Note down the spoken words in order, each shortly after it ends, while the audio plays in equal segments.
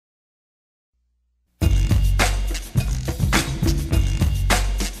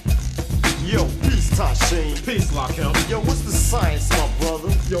Peace, lakim. Yo, what's the science, my brother?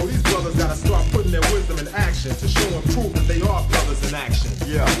 Yo, these brothers gotta start putting their wisdom in action to show and prove that they are brothers in action.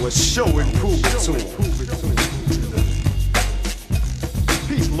 Yeah, well, show and prove it to them.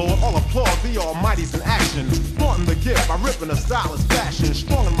 Peace, Lord, all applaud the almighty's in action. Flaunting the gift by ripping a stylish fashion.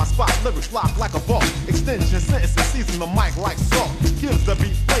 Strong in my spot, lyrics lock like a vault. Extension, sentences, season the mic like salt. Gives the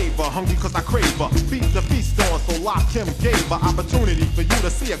beat flavor, hungry cause I crave her. Beat the feast on, so Lakim gave her opportunity for you to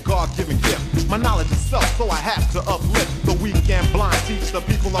see a God-given gift. My knowledge is self, so I have to uplift the weak and blind. Teach the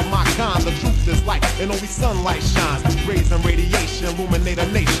people of my kind the truth is light, and only sunlight shines. Rays and radiation illuminate a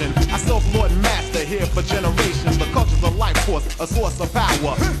nation. I self-lord and master here for generations. The culture's a life force, a source of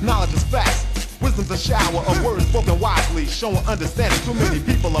power. Knowledge is facts. Wisdom's a shower of words spoken wisely, showing understanding. Too many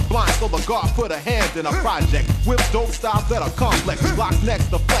people are blind, so the God put a hand in a project with dope styles that are complex. Blocks next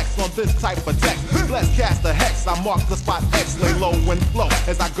to flex on this type of text. Bless cast the hex, I mark the spot X, lay low and flow.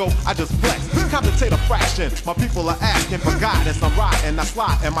 As I go, I just flex. Computate a fraction. My people are asking for guidance. I'm riding, I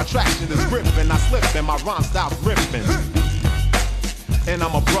slide, and my traction is gripping. I slip, and my rhyme style's ripping. And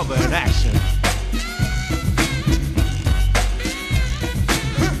I'm a brother in action.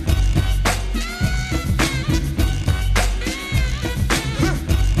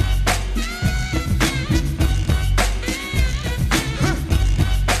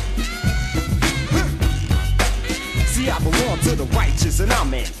 I belong to the righteous and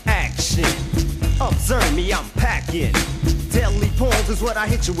I'm in action. Observe me, I'm packing. Deadly poems is what I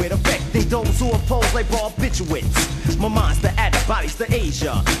hit you with, affecting those who oppose like barbiturates. My mind's the addict, body's the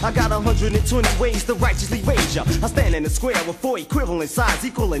Asia. I got 120 ways to righteously rage ya. I stand in the square with 4 equivalent sides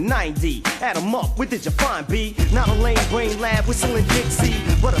equaling 90. Add 'em up, what did you find, B? Not a lame brain lab whistling Dixie,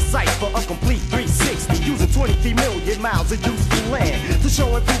 but a cipher, a complete 360. Using 23 million miles of useful land to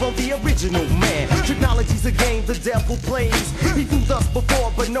show and prove I'm the original man. Technology's a game the devil plays. He fooled us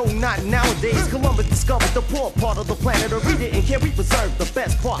before, but no, not nowadays. Columbus discovered the poor part of the planet, or we didn't care. We preserved the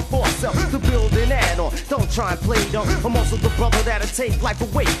best part for ourselves to build and add on. Don't try and play dumb. I'm also the brother that'll take life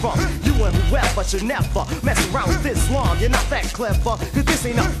away from you, and whoever should never mess around with this long. You're not that clever, cause this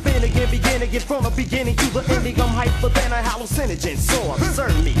ain't nothing again. Begin again from the beginning to the ending. I'm hyper than a hallucinogen, so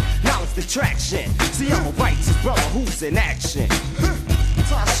observe me. Knowledge distraction. See, I'm a righteous brother who's in action.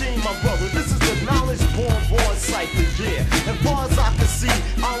 Tashin, my brother, this is the knowledge born cipher, yeah. As far as I can see,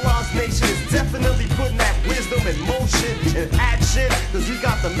 Allah's nation is definitely putting that wisdom in motion, in action, cause we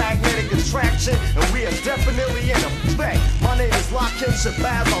got the magnetic attraction, and we are definitely in effect. My name is Lakim,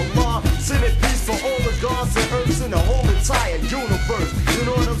 shabazz-Allah, sending peace for all the gods and earths in the whole entire universe. You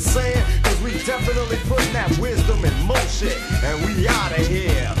know what I'm saying? Cause we definitely putting that wisdom in motion, and we out of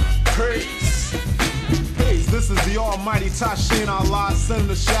here. Peace. This is the almighty Tashin Allah, sending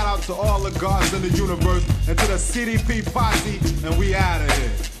a shout out to all the gods in the universe and to the CDP posse, and we out of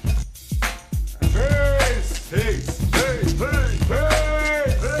here. Peace, peace, peace, peace, peace.